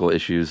psychological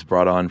issues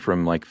brought on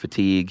from like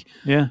fatigue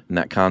and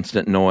that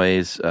constant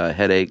noise,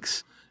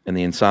 headaches, and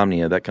the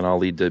insomnia that can all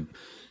lead to,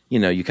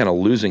 you kind of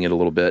losing it a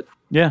little bit.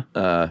 Yeah.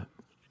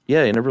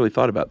 Yeah, I never really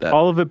thought about that.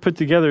 All of it put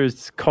together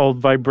is called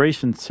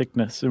vibration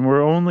sickness, and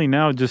we're only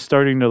now just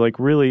starting to like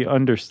really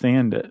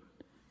understand it.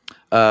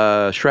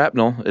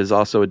 Shrapnel is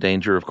also a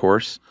danger, of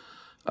course.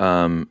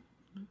 And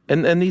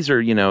these are,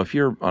 if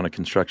you're on a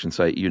construction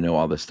site,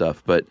 all this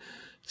stuff. But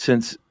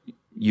since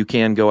you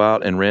can go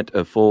out and rent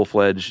a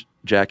full-fledged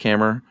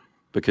jackhammer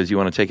because you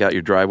want to take out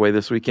your driveway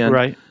this weekend,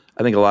 right?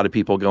 I think a lot of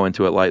people go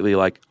into it lightly,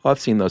 like, oh, I've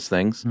seen those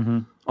things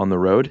on the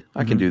road.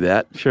 I can do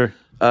that. Sure.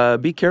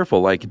 Be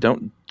careful. Like,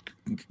 don't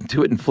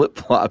do it in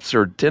flip-flops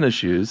or tennis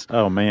shoes.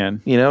 Oh,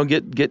 man.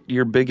 Get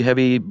your big,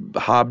 heavy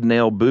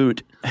hobnail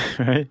boot.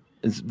 Right.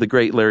 As the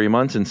great Larry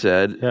Munson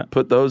said,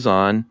 put those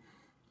on,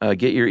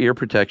 get your ear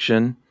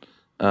protection,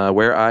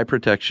 wear eye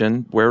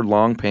protection, wear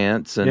long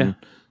pants, and,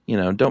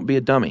 don't be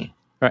a dummy.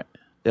 Right.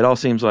 It all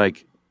seems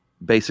like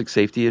basic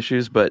safety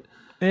issues, but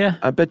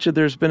I bet you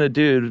there's been a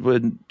dude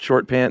with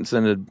short pants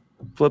and a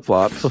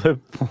flip-flops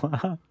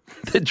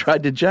that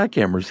tried to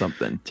jackhammer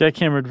something.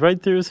 Jackhammered right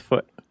through his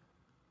foot.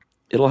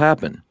 It'll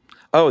happen.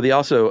 Oh, the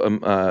also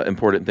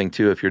important thing,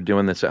 too, if you're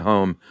doing this at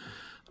home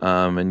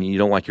and you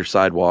don't like your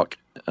sidewalk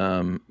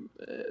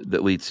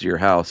that leads to your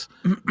house,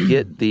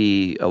 get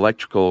the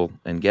electrical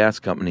and gas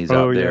companies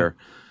out there.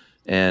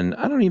 And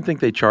I don't even think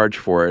they charge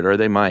for it, or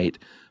they might,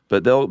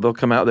 but they'll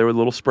come out there with a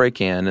little spray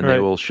can and they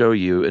will show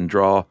you and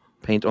draw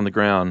paint on the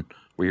ground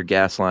where your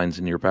gas lines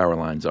and your power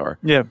lines are.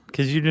 Yeah,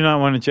 because you do not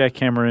want to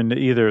jackhammer into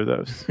either of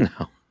those.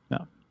 No.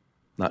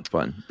 Not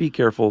fun. Be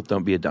careful.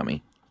 Don't be a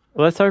dummy.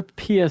 Well, that's our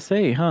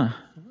PSA, huh?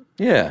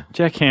 Yeah.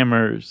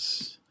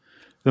 Jackhammers.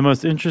 The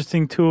most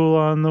interesting tool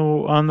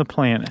on the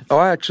planet. Oh,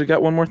 I actually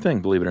got one more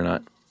thing, believe it or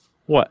not.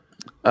 What?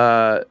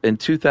 In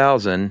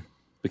 2000,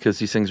 because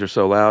these things are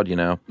so loud,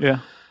 Yeah.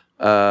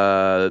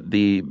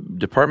 The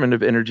Department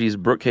of Energy's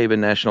Brookhaven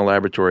National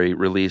Laboratory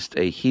released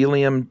a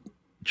helium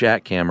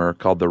jackhammer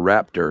called the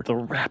Raptor. The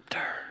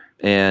Raptor.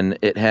 And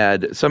it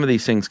had, some of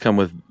these things come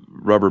with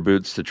rubber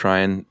boots to try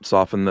and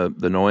soften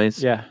the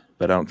noise. Yeah.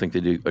 But I don't think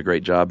they do a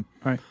great job.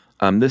 Right.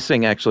 This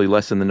thing actually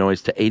lessened the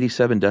noise to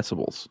 87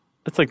 decibels.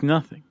 That's like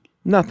nothing.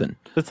 Nothing.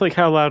 That's like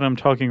how loud I'm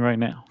talking right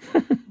now.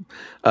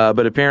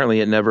 But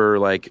apparently it never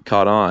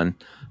caught on.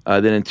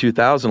 Then in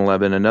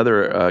 2011,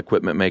 another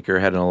equipment maker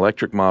had an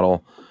electric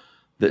model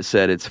that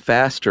said it's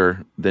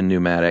faster than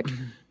pneumatic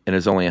and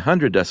is only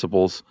 100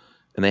 decibels.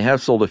 And they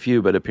have sold a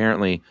few, but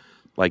apparently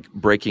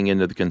breaking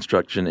into the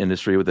construction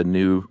industry with a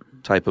new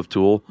type of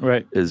tool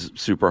is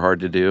super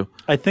hard to do.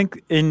 I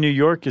think in New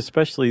York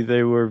especially,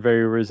 they were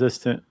very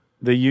resistant.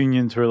 The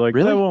unions were like,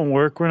 really? That won't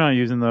work. We're not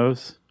using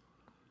those.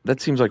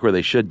 That seems like where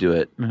they should do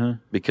it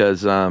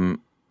because I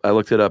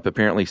looked it up.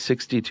 Apparently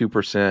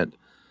 62%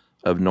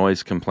 of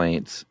noise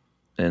complaints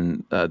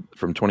from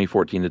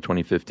 2014 to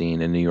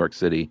 2015 in New York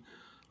City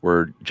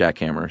were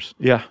jackhammers.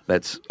 Yeah.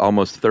 That's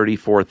almost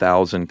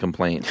 34,000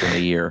 complaints in a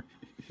year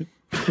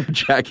for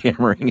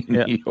jackhammering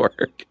in New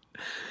York.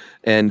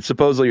 And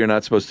supposedly you're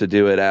not supposed to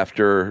do it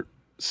after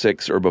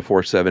 6 or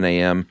before 7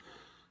 a.m.,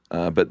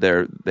 but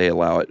they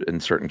allow it in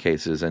certain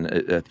cases,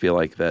 and I feel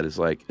like that is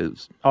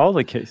all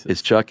the cases.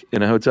 Is Chuck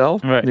in a hotel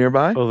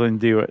nearby? Well, then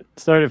do it.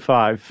 Start at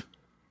 5.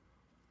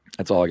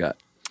 That's all I got.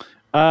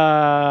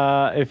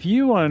 If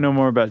you want to know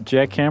more about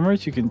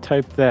jackhammers, you can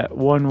type that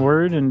one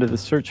word into the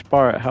search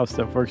bar at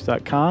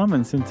howstuffworks.com.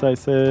 And since I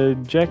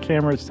said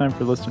jackhammer, it's time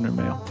for listener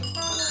mail.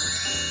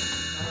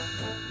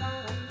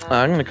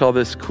 I'm going to call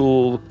this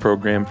Cool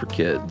Program for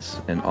Kids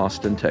in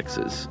Austin,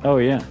 Texas. Oh,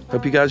 yeah.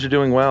 Hope you guys are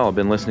doing well. I've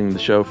been listening to the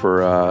show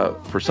for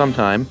some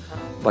time.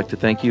 I'd like to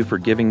thank you for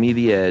giving me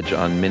the edge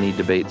on many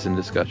debates and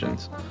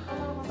discussions.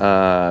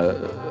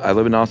 I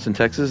live in Austin,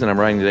 Texas, and I'm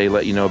writing today to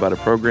let you know about a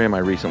program I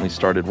recently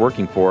started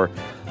working for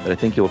that I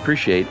think you'll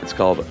appreciate. It's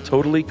called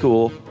Totally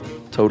Cool,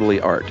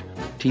 Totally Art,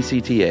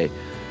 TCTA.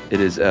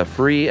 It is a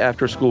free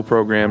after-school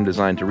program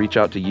designed to reach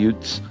out to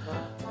youth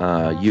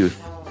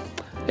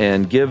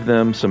and give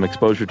them some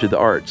exposure to the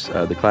arts.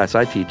 The class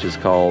I teach is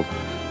called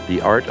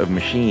The Art of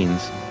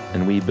Machines,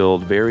 and we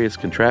build various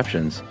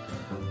contraptions.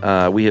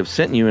 We have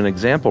sent you an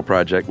example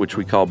project, which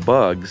we call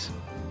Bugs,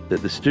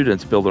 that the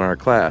students build in our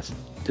class.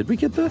 Did we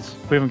get this?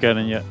 We haven't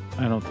gotten it yet,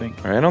 I don't think.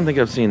 All right, I don't think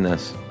I've seen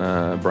this,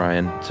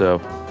 Brian.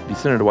 So you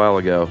sent it a while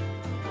ago.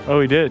 Oh,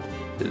 we did?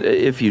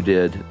 If you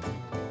did,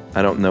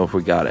 I don't know if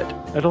we got it.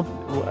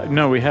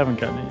 No, we haven't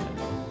gotten it yet.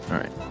 All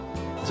right.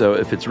 So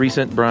if it's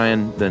recent,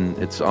 Brian, then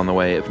it's on the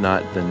way. If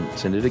not, then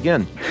send it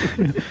again.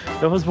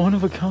 That was one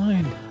of a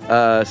kind.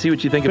 See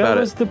what you think about it. That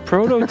was the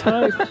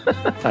prototype.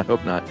 I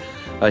hope not.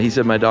 He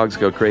said my dogs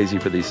go crazy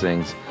for these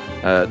things.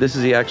 This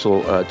is the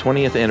actual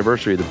 20th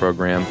anniversary of the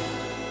program.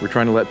 We're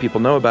trying to let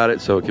people know about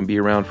it so it can be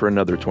around for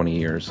another 20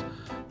 years.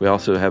 We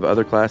also have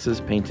other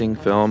classes, painting,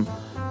 film,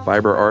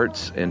 fiber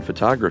arts, and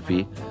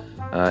photography.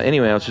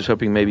 Anyway, I was just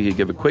hoping maybe you could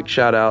give a quick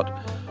shout out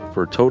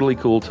for Totally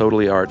Cool,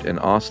 Totally Art in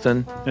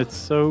Austin. It's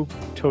so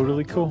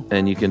totally cool.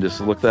 And you can just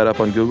look that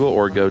up on Google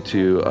or go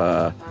to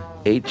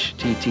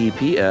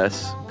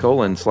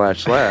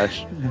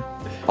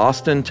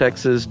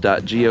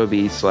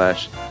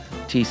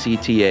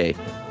https://austintexas.gov/TCTA.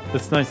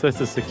 That's nice.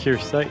 That's a secure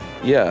site.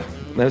 Yeah.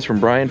 That's from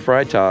Brian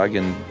Freitag,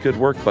 and good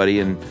work, buddy.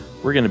 And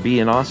we're going to be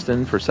in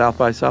Austin for South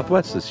by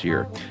Southwest this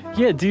year.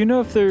 Yeah, do you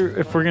know if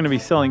we're going to be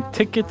selling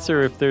tickets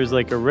or if there's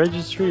a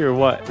registry or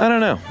what? I don't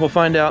know. We'll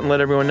find out and let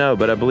everyone know.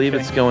 But I believe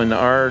it's going.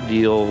 Our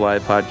deal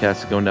live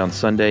podcast is going down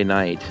Sunday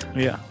night.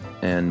 Yeah.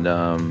 And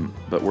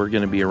but we're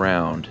going to be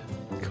around.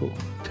 Cool.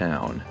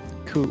 Town.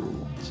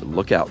 Cool. So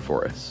look out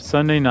for us.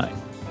 Sunday night.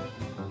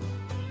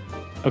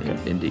 Okay.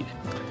 Indeed.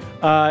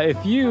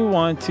 If you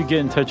want to get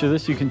in touch with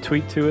us, you can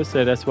tweet to us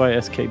at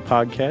SYSK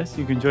Podcast.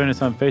 You can join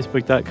us on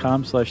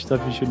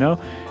Facebook.com/StuffYouShouldKnow.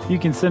 You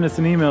can send us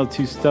an email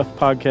to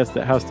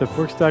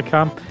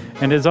StuffPodcast@HowStuffWorks.com.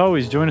 And as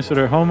always, join us at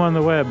our home on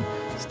the web,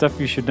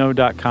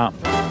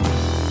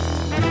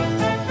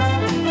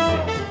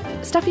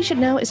 StuffYouShouldKnow.com. Stuff You Should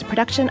Know is a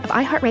production of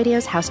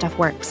iHeartRadio's How Stuff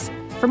Works.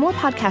 For more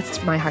podcasts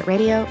from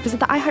iHeartRadio, visit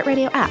the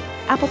iHeartRadio app,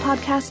 Apple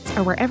Podcasts,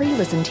 or wherever you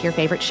listen to your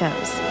favorite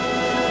shows.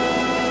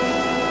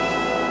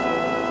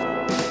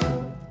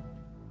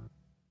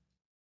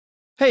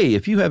 Hey,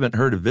 if you haven't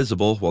heard of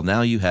Visible, well,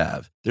 now you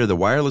have. They're the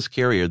wireless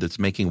carrier that's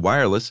making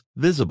wireless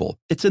visible.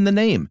 It's in the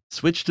name.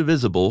 Switch to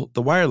Visible,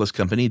 the wireless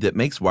company that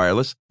makes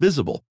wireless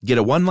visible. Get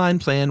a one-line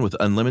plan with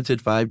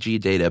unlimited 5G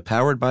data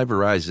powered by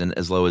Verizon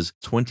as low as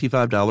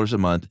 $25 a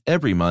month,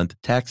 every month,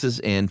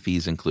 taxes and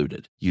fees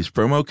included. Use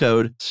promo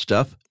code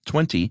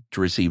STUFF20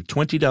 to receive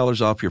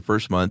 $20 off your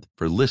first month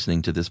for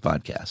listening to this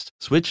podcast.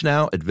 Switch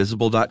now at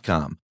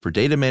Visible.com. For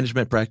data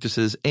management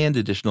practices and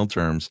additional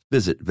terms,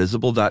 visit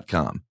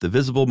Visible.com. The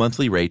Visible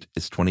monthly rate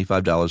is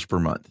 $25 per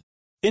month.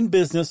 In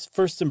business,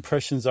 first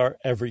impressions are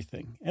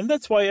everything, and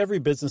that's why every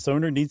business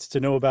owner needs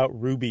to know about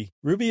Ruby.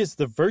 Ruby is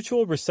the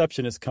virtual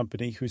receptionist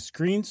company who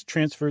screens,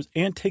 transfers,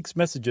 and takes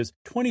messages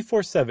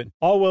 24/7,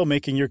 all while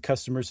making your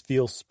customers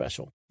feel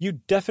special. You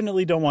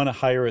definitely don't want to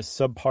hire a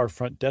subpar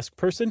front desk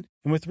person,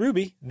 and with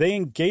Ruby, they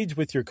engage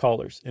with your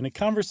callers in a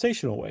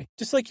conversational way,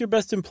 just like your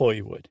best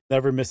employee would.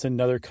 Never miss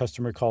another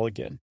customer call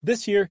again.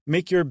 This year,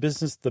 make your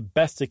business the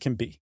best it can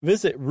be.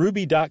 Visit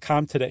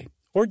Ruby.com today.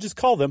 Or just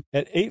call them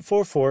at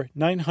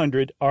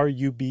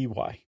 844-900-RUBY.